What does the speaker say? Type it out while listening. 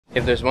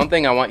If there's one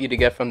thing I want you to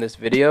get from this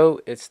video,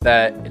 it's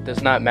that it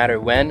does not matter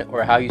when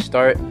or how you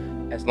start,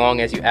 as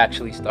long as you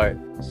actually start.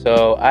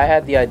 So I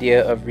had the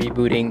idea of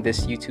rebooting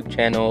this YouTube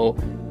channel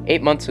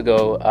 8 months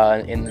ago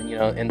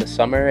in the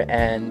summer,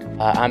 and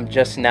I'm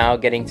just now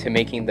getting to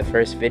making the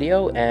first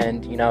video,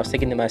 and I was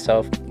thinking to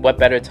myself, what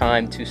better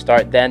time to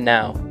start than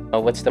now?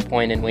 What's the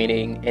point in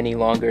waiting any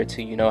longer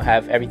to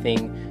have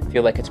everything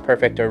feel like it's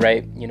perfect or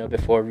right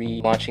before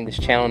relaunching this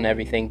channel and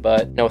everything.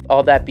 But with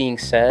all that being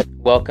said,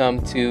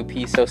 welcome to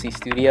Psosi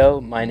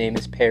Studio. My name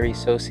is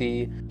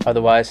Psosi,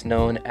 otherwise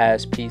known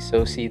as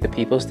Psosi the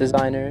People's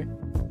Designer.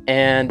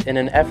 And in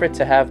an effort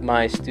to have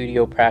my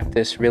studio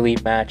practice really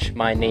match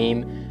my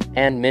name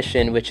and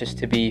mission, which is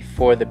to be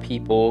for the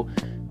people,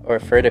 or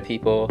Pferda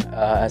people,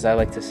 as I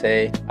like to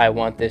say, I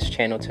want this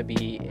channel to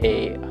be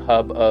a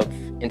hub of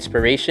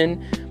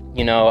inspiration.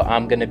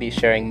 I'm going to be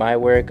sharing my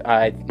work.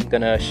 I'm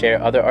going to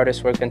share other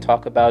artists' work and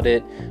talk about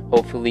it.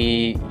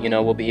 Hopefully,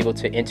 we'll be able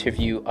to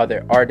interview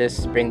other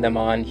artists, bring them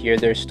on, hear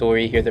their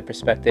story, hear their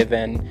perspective,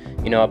 and,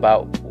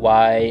 about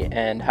why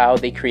and how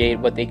they create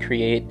what they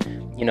create,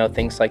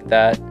 things like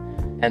that.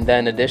 And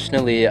then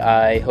additionally,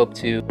 I hope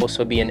to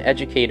also be an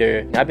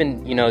educator. I've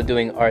been,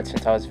 doing art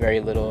since I was very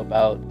little,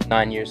 about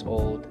 9 years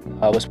old.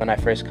 Was when I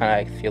first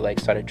kind of feel like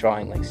started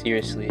drawing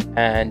seriously.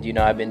 And,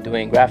 I've been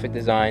doing graphic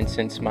design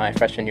since my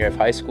freshman year of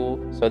high school.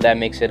 So that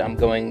makes it, I'm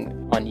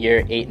going on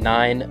year 8,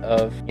 9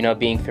 of,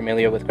 being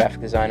familiar with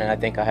graphic design. And I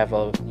think I have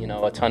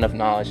a ton of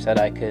knowledge that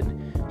I could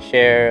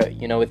share,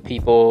 with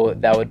people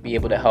that would be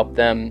able to help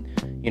them,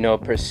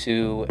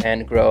 pursue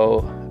and grow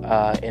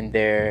in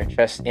their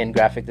interest in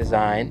graphic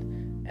design.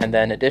 And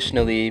then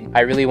additionally, I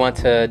really want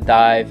to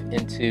dive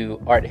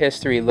into art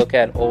history, look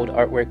at old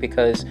artwork,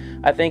 because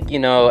I think,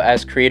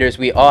 as creators,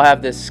 we all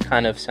have this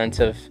kind of sense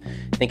of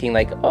thinking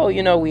like, oh,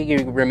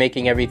 we're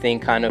making everything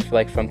kind of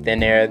like from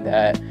thin air,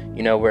 that,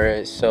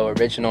 we're so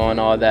original and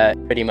all that.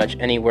 Pretty much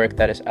any work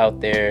that is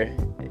out there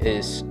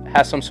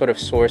has some sort of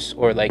source,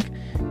 or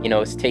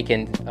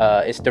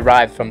it's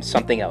derived from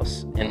something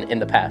else in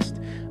the past.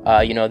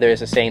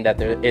 There's a saying that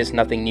there is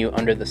nothing new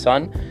under the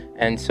sun,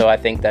 and so I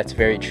think that's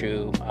very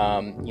true.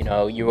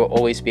 You will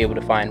always be able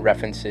to find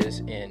references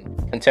in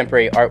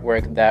contemporary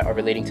artwork that are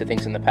relating to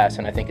things in the past,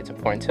 and I think it's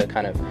important to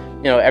kind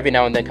of, every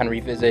now and then kind of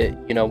revisit,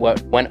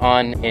 what went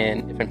on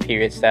in different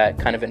periods that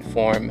kind of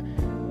inform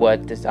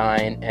what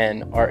design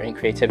and art and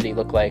creativity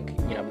look like,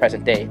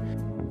 present day.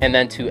 And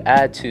then to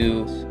add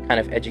to kind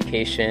of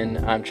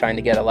education, I'm trying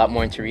to get a lot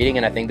more into reading,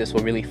 and I think this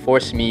will really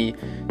force me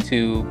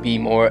to be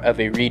more of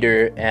a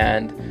reader.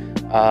 And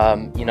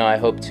I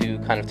hope to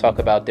kind of talk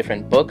about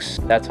different books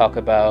that talk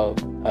about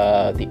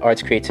the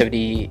arts,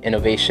 creativity,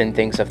 innovation,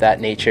 things of that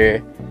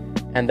nature.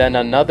 And then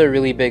another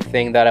really big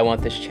thing that I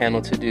want this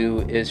channel to do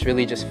is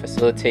really just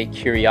facilitate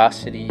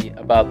curiosity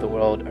about the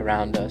world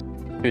around us.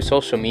 Through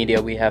social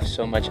media, we have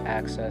so much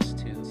access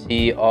to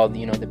see all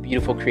the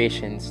beautiful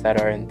creations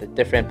that are in the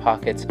different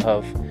pockets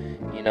of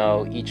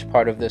each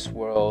part of this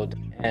world.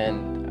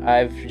 And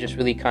I've just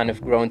really kind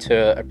of grown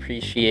to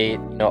appreciate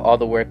all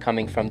the work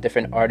coming from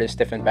different artists,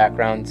 different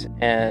backgrounds.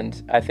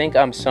 And I think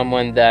I'm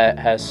someone that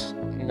has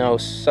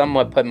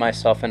somewhat put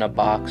myself in a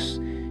box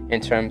in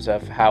terms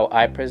of how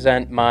I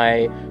present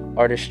my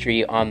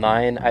artistry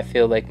online. I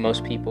feel like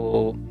most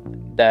people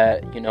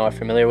that are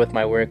familiar with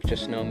my work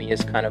just know me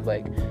as kind of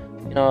like,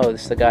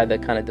 this is the guy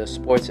that kind of does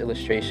sports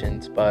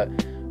illustrations, but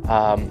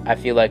I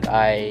feel like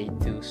I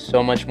do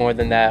so much more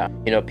than that.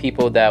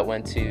 People that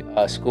went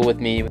to school with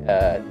me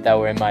that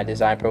were in my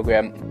design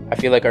program, I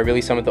feel like are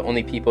really some of the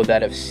only people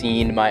that have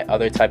seen my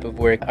other type of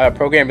work. Our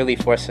program really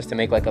forced us to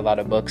make a lot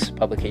of books,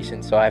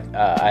 publications, so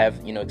I have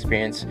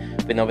experience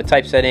with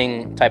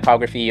typesetting,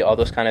 typography, all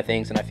those kind of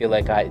things, and I feel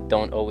like I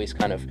don't always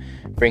kind of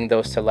bring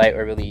those to light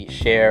or really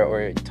share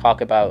or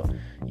talk about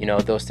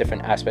those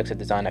different aspects of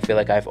design. I feel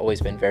like I've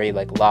always been very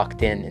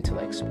locked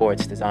into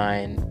sports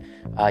design,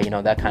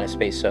 that kind of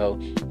space. So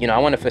I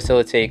want to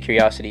facilitate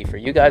curiosity for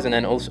you guys, and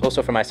then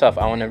also for myself.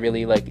 I want to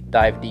really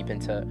dive deep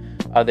into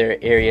other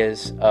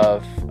areas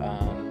of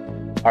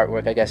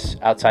artwork, I guess,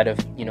 outside of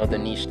the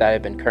niche that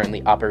I've been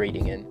currently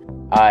operating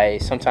in. I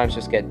sometimes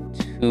just get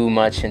too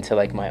much into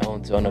my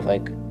own zone of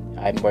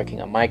I'm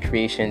working on my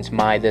creations,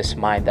 my this,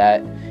 my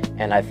that,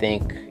 and I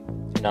think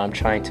I'm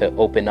trying to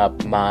open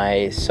up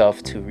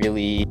myself to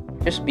really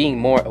just being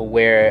more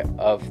aware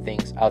of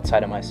things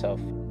outside of myself.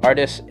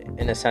 Artists,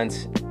 in a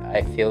sense,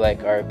 I feel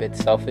like are a bit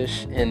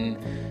selfish in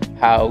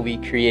how we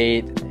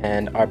create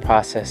and our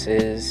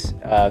processes.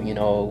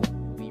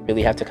 We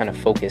really have to kind of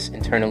focus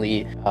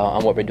internally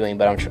on what we're doing,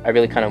 but I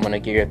really kind of want to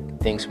gear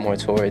things more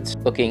towards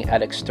looking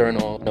at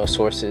external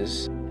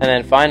sources. And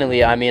then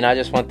finally, I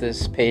just want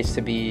this page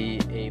to be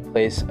a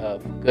place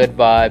of good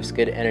vibes,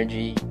 good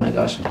energy. Oh my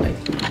gosh, my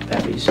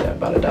battery's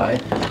about to die.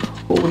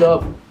 Hold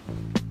up.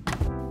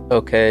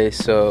 Okay,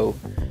 so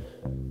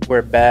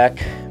we're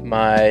back.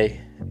 My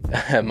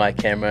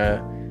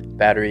camera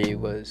battery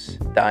was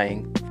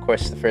dying. Of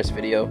course, the first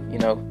video,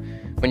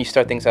 when you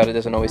start things out, it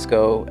doesn't always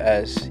go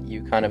as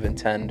you kind of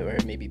intend or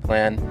maybe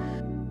plan.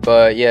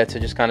 But yeah, to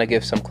just kind of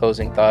give some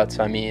closing thoughts,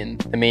 I mean,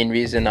 the main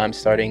reason I'm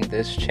starting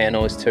this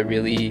channel is to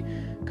really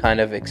kind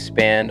of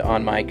expand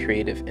on my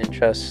creative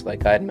interests.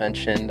 Like I had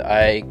mentioned,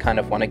 I kind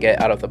of want to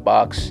get out of the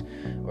box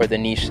or the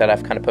niche that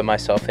I've kind of put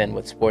myself in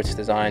with sports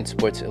design,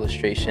 sports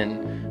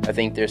illustration. I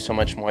think there's so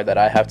much more that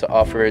I have to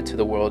offer to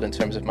the world in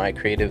terms of my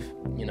creative,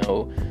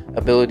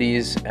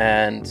 abilities,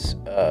 and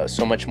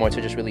so much more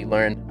to just really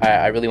learn.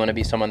 I really want to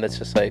be someone that's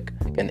just like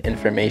an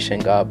information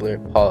gobbler,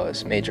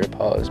 pause, major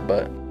pause,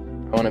 but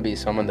I want to be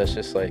someone that's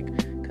just like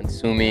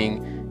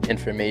consuming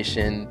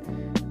information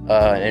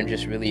and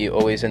just really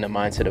always in the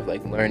mindset of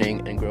like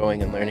learning and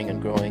growing and learning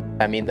and growing.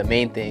 I mean, the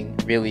main thing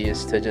really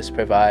is to just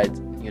provide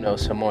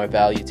some more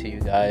value to you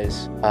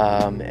guys,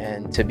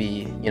 and to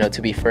be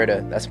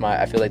Pferda.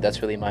 I feel like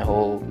that's really my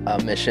whole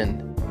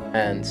mission.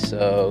 And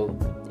so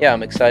yeah,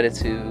 I'm excited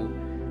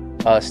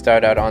to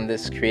start out on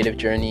this creative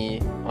journey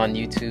on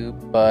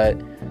YouTube. But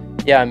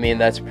yeah, I mean,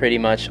 that's pretty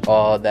much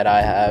all that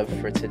I have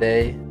for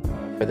today,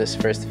 for this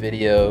first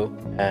video.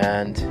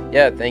 And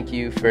yeah, thank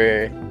you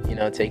for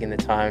taking the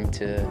time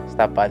to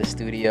stop by the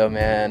studio,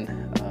 man.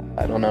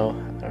 I don't know,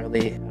 I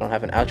don't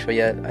have an outro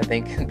yet. I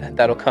think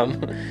that'll come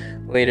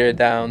later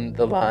down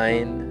the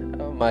line.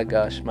 Oh my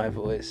gosh, my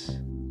voice.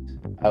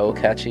 I will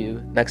catch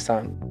you next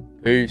time.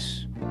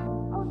 Peace.